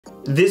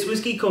This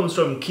whiskey comes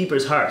from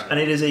Keeper's Heart, and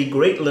it is a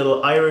great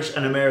little Irish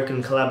and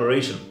American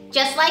collaboration.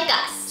 Just like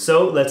us.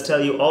 So let's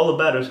tell you all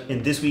about it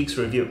in this week's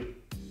review.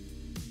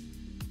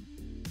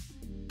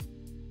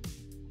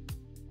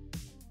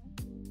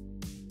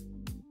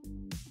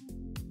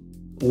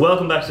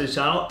 Welcome back to the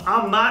channel.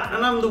 I'm Matt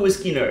and I'm the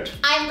Whiskey Nerd.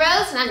 I'm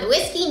Rose and I'm the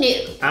Whiskey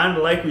Noob.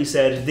 And like we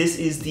said, this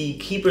is the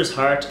Keeper's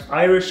Heart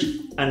Irish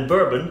and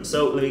Bourbon.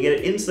 So let me get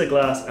it into the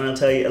glass and I'll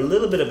tell you a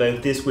little bit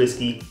about this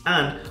whiskey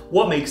and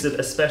what makes it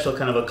a special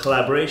kind of a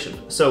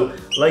collaboration. So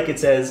like it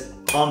says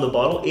on the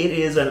bottle, it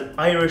is an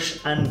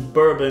Irish and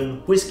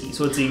Bourbon whiskey.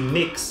 So it's a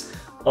mix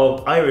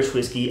of Irish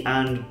whiskey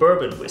and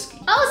bourbon whiskey.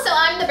 Oh, so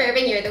I'm the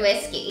bourbon, you're the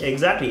whiskey.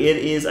 Exactly. It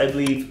is, I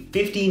believe,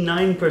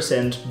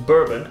 59%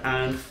 bourbon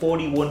and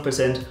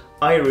 41%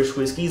 Irish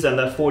whiskies, and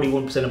that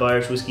 41% of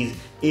Irish whiskies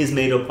is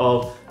made up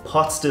of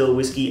pot still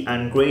whiskey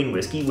and grain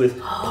whiskey, with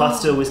pot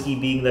still whiskey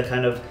being the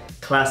kind of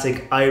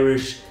classic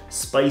Irish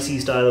spicy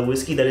style of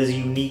whiskey that is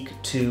unique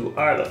to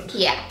Ireland.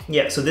 Yeah.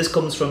 Yeah, so this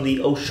comes from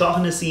the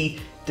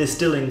O'Shaughnessy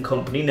Distilling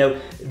Company. Now,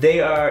 they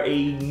are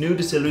a new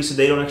distillery, so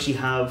they don't actually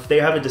have,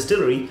 they have a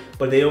distillery,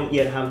 but they don't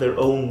yet have their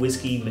own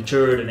whiskey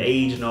matured and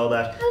aged and all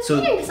that. I was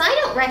wondering, because I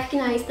don't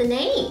recognize the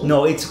name.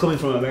 No, it's coming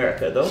from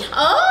America though.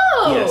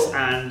 Oh! Yes,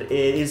 and it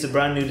is a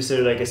brand new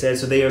distillery, like I said,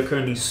 so they are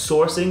currently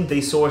sourcing. They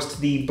sourced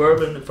the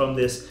bourbon from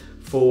this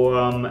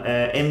from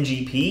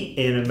MGP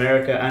in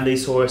America, and they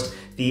sourced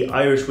the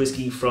Irish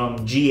whiskey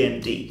from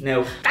GND.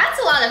 Now, that's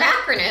a lot of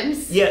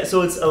acronyms. Yeah,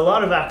 so it's a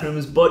lot of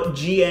acronyms, but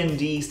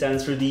GND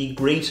stands for the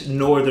Great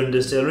Northern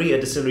Distillery, a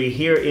distillery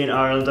here in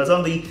Ireland that's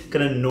on the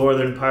kind of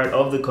northern part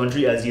of the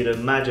country, as you'd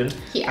imagine.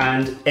 Yeah.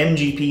 And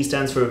MGP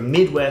stands for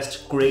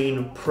Midwest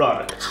Grain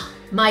Product.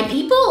 My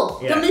people,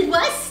 yeah. The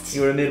Midwest.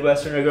 You're a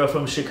Midwesterner girl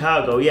from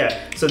Chicago,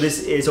 yeah. So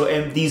this is,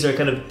 these are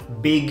kind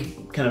of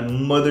big kind of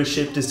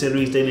mothership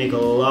distilleries. They make a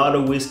lot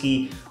of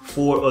whiskey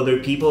for other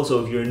people.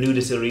 So if you're a new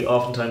distillery,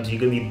 oftentimes you're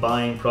going to be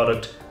buying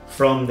product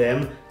from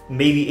them,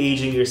 maybe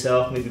aging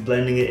yourself, maybe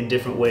blending it in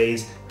different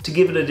ways to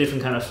give it a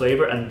different kind of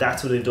flavor. And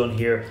that's what they've done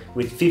here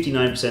with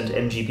 59%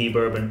 MGP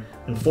bourbon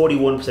and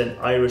 41%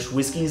 Irish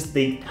whiskies.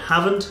 They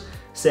haven't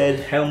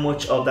said how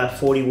much of that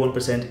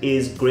 41%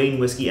 is grain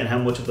whiskey and how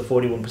much of the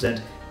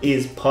 41%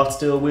 is pot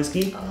still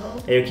whiskey.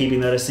 Oh. They're keeping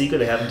that a secret.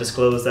 They haven't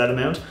disclosed that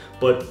amount,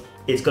 but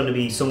it's going to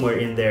be somewhere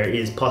in there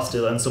is pot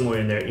still and somewhere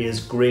in there is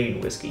grain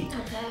whiskey.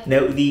 Okay.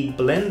 Now the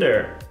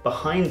blender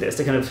behind this,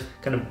 the kind of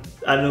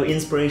I don't know,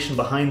 inspiration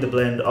behind the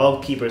blend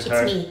of Keeper's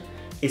Heart. It's me.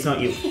 It's not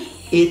you.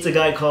 It's a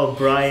guy called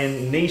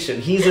Brian Nation.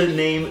 He's a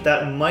name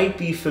that might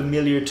be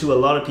familiar to a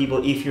lot of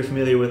people if you're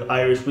familiar with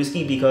Irish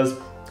whiskey, because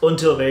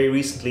until very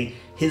recently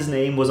his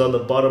name was on the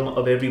bottom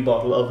of every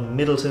bottle of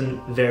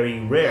Midleton Very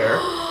Rare.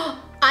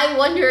 I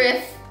wonder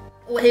if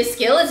his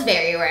skill is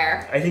very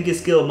rare. I think his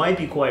skill might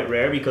be quite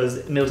rare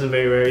because Midleton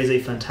Very Rare is a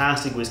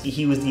fantastic whiskey.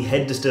 He was the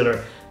head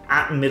distiller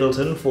at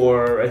Midleton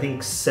for I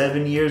think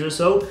 7 years or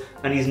so,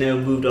 and he's now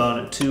moved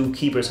on to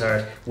Keeper's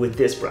Heart with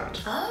this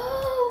brand.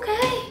 Oh,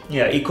 okay.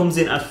 Yeah, it comes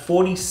in at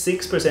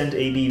 46%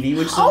 ABV,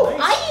 which is nice.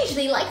 I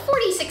usually like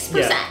 46%.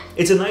 Yeah,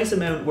 it's a nice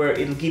amount where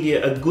it'll give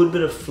you a good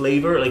bit of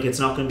flavor. Like, it's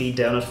not going to be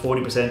down at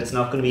 40%. It's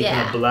not going to be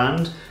kind of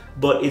bland,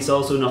 but it's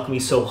also not going to be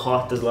so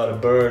hot. There's a lot of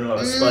burn, a lot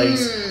of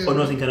spice, or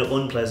nothing kind of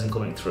unpleasant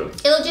coming through.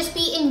 It'll just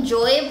be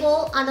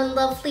enjoyable on a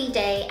lovely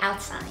day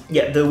outside.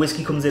 Yeah, the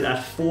whiskey comes in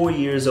at 4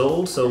 years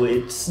old, so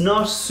it's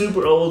not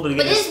super old, but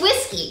again, it is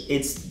whiskey.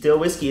 It's still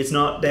whiskey. It's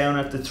not down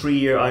at the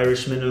 3-year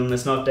Irish minimum.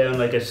 It's not down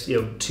like at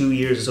 2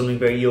 years or something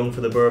very young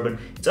for the bourbon.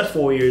 It's at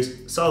 4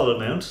 years, solid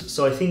amount.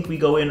 So I think we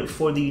go in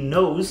for the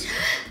nose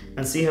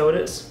and see how it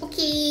is.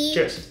 Okay.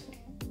 Cheers.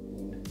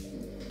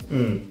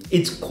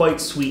 It's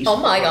quite sweet. Oh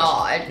my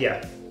god.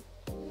 Yeah.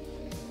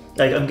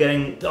 Like, I'm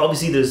getting,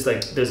 obviously there's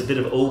a bit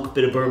of oak,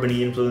 bit of bourbon-y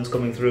influence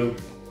coming through,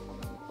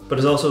 but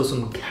there's also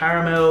some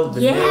caramel,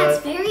 vanilla. Yeah,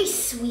 it's very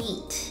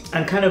sweet.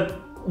 And kind of,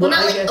 well,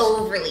 not like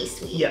overly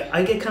sweet. Yeah,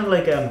 I get kind of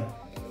like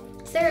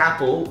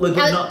apple, like,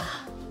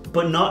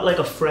 but not like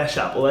a fresh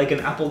apple, like an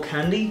apple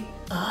candy.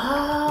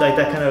 Oh. Like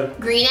that kind of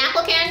green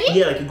apple candy?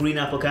 Yeah, like a green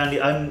apple candy.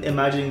 I'm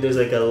imagining there's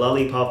like a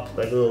lollipop,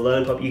 like a little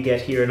lollipop you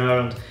get here in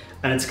Ireland,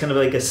 and it's kind of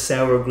like a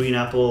sour green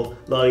apple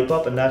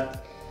lollipop, and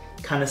that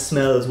kind of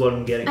smell is what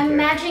I'm getting. I'm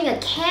imagining a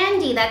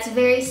candy that's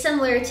very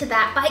similar to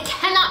that, but I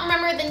cannot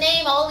remember the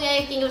name. All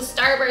I think of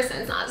Starburst,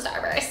 and it's not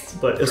Starburst.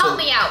 But help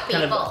me out,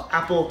 people. Kind of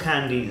apple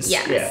candies.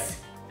 Yes.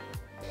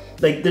 Yeah.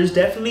 Like, there's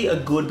definitely a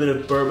good bit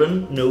of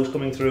bourbon note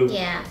coming through.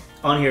 Yeah.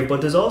 On here, but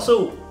there's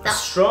also a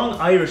strong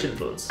Irish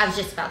influence. I was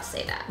just about to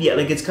say that. Yeah,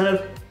 like it's kind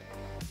of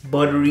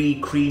buttery,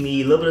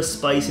 creamy, a little bit of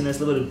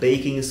spiciness, a little bit of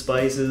baking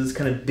spices,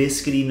 kind of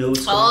biscuity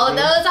notes. Oh,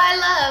 those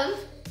I love.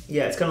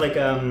 Yeah, it's kind of like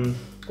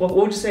what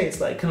would you say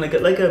it's like? Kind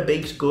of like a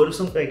baked good or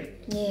something.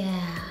 Like,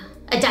 yeah,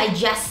 a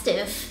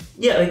digestive.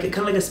 Yeah, like kind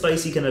of like a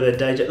spicy kind of a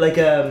like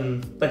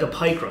a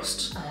pie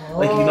crust. Oh.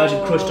 Like if you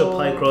imagine crushed up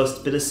pie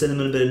crust, bit of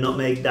cinnamon, bit of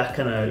nutmeg, that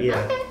kind of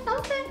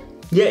Okay.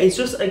 Yeah, it's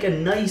just like a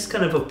nice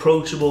kind of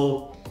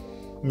approachable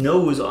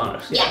nose on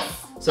it.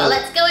 Yes. So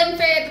let's go in for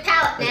the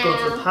palate now. Let's go in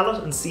for the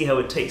palate and see how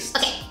it tastes.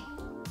 Okay.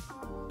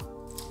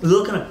 A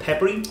little kind of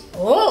peppery.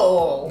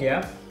 Oh.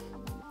 Yeah.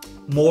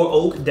 More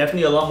oak,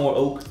 definitely a lot more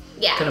oak.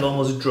 Yeah. Kind of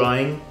almost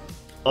drying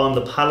on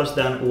the palate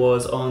than it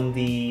was on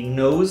the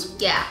nose.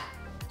 Yeah.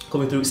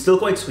 Coming through, still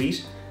quite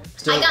sweet.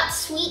 Still, I got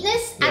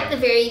sweetness at the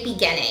very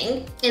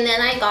beginning, and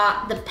then I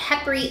got the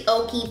peppery,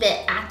 oaky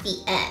bit at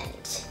the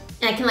end.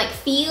 And I can like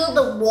feel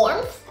the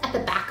warmth at the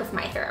back of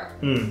my throat.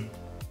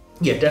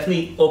 Yeah,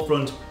 definitely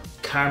upfront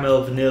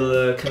caramel,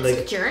 vanilla, kind of like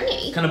a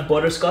journey. kind of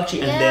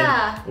butterscotchy, and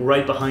then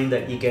right behind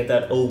that you get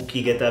that oak,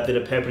 you get that bit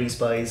of peppery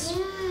spice.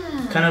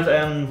 Yeah. Kind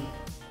of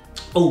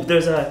oh,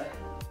 there's a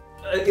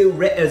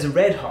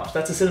red hot.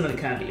 That's a cinnamon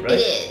candy, right?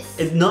 It is.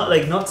 It's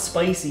not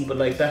spicy, but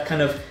like that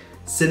kind of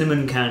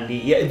cinnamon candy.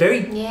 Yeah,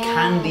 very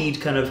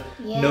candied kind of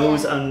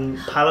nose and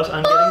palate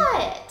I'm getting.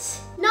 But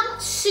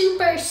not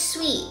super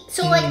sweet.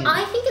 So like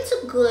I think it's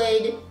a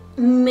good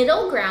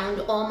middle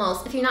ground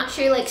almost if you're not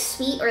sure like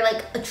sweet or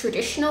like a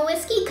traditional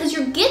whiskey, because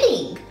you're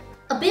getting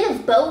a bit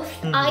of both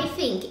I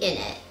think in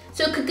it.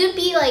 So it could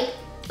be like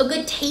a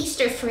good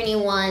taster for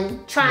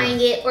anyone trying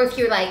it, or if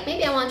you're like,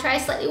 maybe I want to try a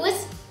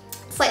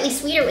slightly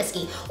sweeter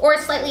whiskey or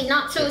a slightly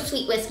not so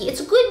sweet whiskey.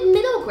 It's a good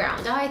middle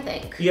ground, I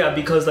think. Yeah,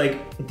 because like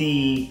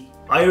the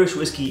Irish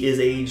whiskey is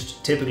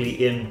aged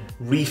typically in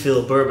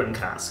refill bourbon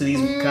casks. So these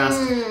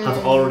casks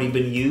have already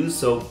been used.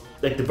 So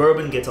like the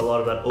bourbon gets a lot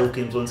of that oak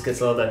influence,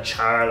 gets a lot of that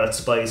char, that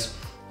spice.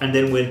 And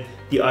then when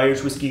the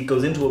Irish whiskey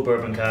goes into a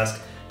bourbon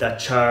cask, that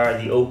char,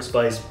 the oak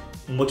spice,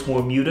 much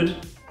more muted.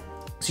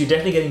 So you're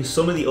definitely getting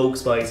some of the oak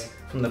spice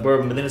from the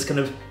bourbon, but then it's kind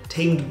of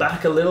tamed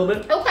back a little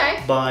bit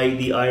by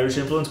the Irish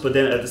influence. But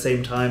then at the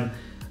same time,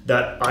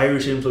 that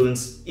Irish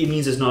influence, it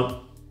means it's not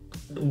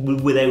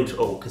without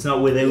oak, it's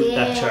not without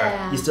that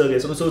char. You still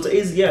get something. So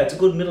it's a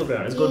good middle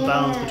ground. It's a good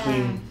balance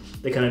between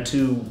the kind of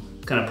two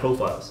kind of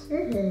profiles.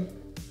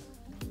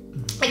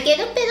 I get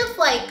a bit of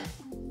like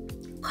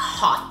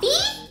coffee.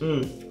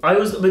 I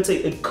was about to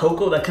say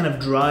cocoa, that kind of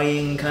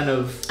drying kind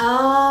of.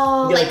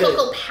 Oh, like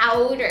cocoa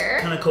powder.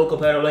 Kind of cocoa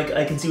powder. Like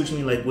I can see what you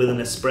mean. Like with an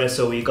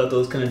espresso, where you got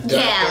those kind of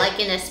darker, like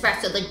an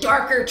espresso, the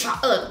darker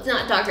chocolate,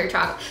 not darker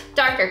chocolate,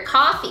 darker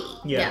coffee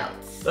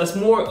notes. That's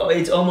more.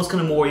 It's almost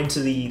kind of more into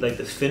the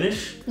the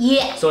finish.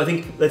 Yeah. So I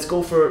think let's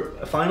go for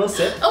a final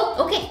sip.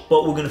 Oh, okay.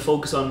 But we're going to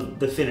focus on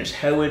the finish,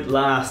 how it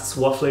lasts,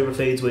 what flavor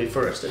fades away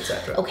first,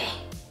 etc. Okay.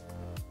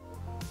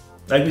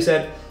 Like we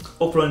said,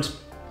 up front,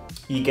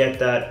 you get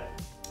that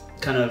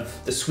kind of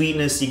the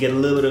sweetness, you get a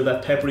little bit of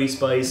that peppery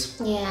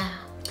spice. Yeah.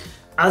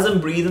 As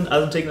I'm breathing,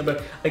 as I'm taking it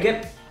back, I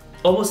get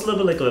almost a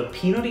little bit like a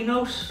peanutty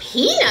note.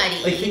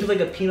 Peanutty? Like think of like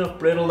a peanut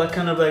brittle, that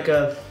kind of like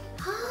a...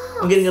 Oh,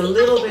 I'm getting a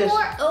little bit...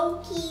 more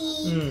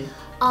oaky,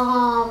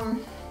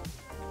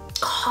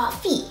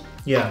 coffee.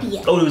 Yeah.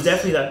 Oh, it was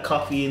definitely that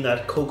coffee and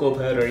that cocoa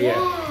powder. Yeah.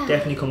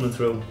 Definitely coming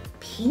through.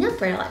 Peanut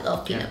brittle, I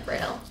love peanut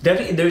brittle.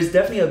 Definitely, there's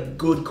definitely a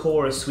good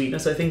core of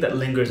sweetness, I think, that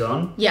lingers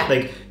on. Yeah.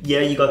 Like,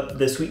 you got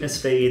the sweetness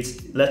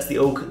fades, lets the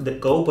oak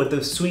go, but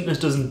the sweetness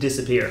doesn't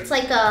disappear. It's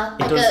like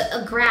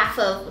a graph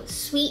of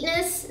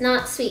sweetness,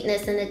 not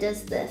sweetness, and it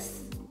does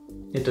this.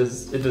 It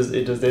does this,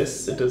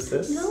 it does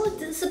this? No,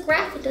 it's a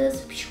graph, it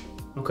does.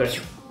 Okay.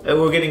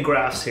 We're getting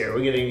graphs here.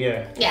 We're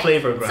getting,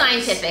 flavor graphs.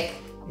 Scientific.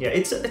 Yeah,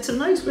 it's a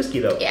nice whiskey,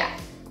 though. Yeah.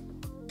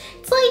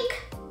 It's like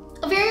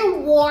a very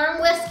warm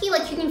whiskey,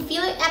 like you can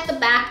feel it at the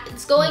back,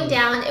 it's going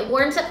down, it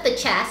warms up the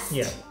chest.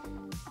 Yeah.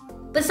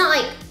 But it's not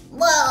like,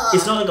 whoa.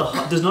 It's not like a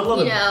hot, there's not a lot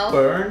of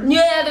burn.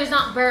 Yeah, there's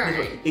not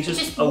burn. It's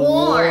just a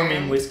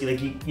warming whiskey. Like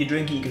you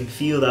drink it, you can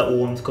feel that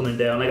warmth coming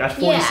down. Like at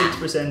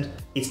 46%,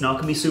 it's not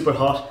gonna be super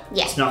hot.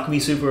 Yeah. It's not gonna be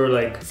super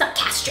like... It's not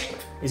cask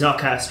strength. It's not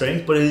cask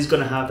strength, but it is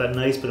gonna have that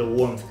nice bit of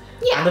warmth.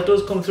 Yeah. And that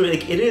does come through.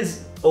 Like it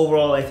is,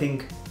 overall, I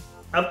think,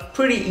 a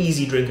pretty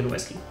easy drinking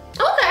whiskey.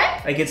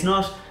 Okay. Like it's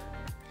not...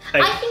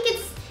 I think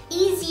it's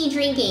easy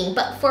drinking,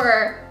 but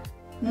for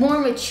more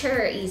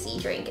mature easy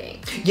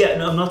drinking. Yeah,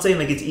 no, I'm not saying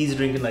like it's easy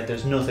drinking like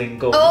there's nothing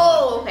going on.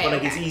 Oh, okay. But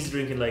like it's easy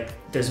drinking like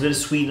there's a bit of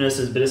sweetness,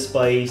 there's a bit of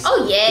spice.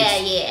 Oh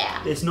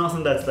yeah, It's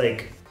nothing that's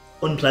like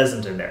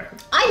unpleasant in there.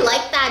 I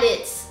like that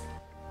it's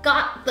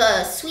got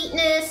the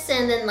sweetness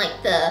and then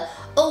like the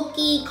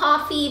oaky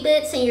coffee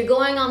bits, and you're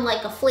going on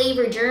like a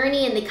flavor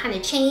journey and they kind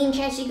of change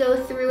as you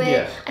go through it.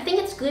 Yeah. I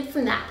think it's good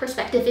from that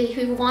perspective if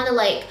you want to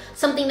like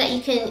something that you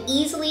can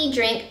easily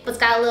drink but's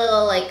got a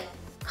little like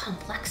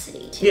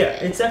complexity to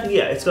it. It's definitely,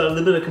 it's got a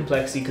little bit of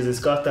complexity because it's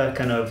got that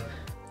kind of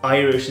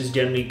Irish is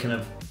generally kind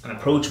of an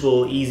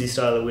approachable, easy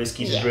style of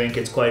whiskey to drink.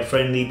 It's quite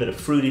friendly, bit of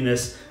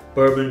fruitiness.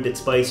 Bourbon, a bit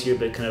spicier, a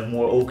bit kind of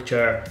more oak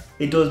char.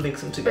 It does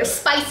mix them together. We're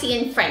spicy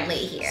and friendly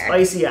here.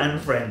 Spicy and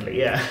friendly,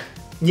 yeah.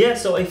 Yeah,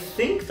 so I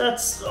think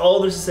that's all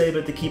there's to say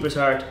about the Keeper's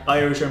Heart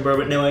Irish and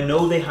Bourbon. Now I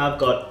know they have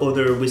got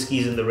other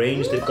whiskies in the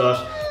range. They've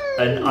got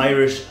an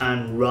Irish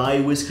and rye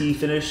whiskey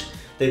finish.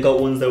 They've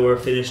got ones that were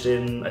finished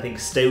in, I think,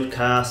 stout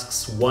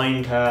casks,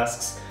 wine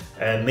casks,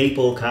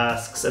 maple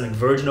casks, and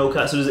virgin oak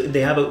casks. So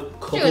they have a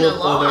couple of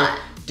other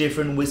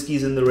different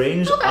whiskies in the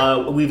range.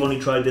 Okay. We've only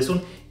tried this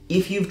one.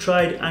 If you've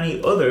tried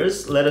any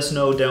others, let us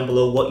know down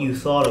below what you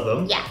thought of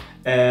them. Yeah.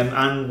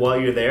 And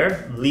while you're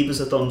there, leave us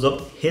a thumbs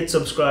up, hit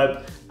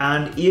subscribe,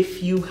 And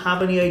if you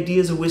have any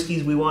ideas of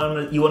whiskies you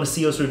want to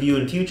see us review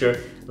in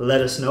future,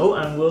 let us know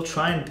and we'll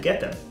try and get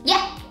them.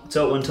 Yeah.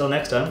 So until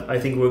next time, I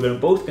think we're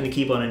both going to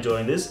keep on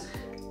enjoying this.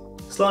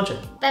 Sláinte.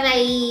 Bye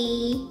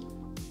bye.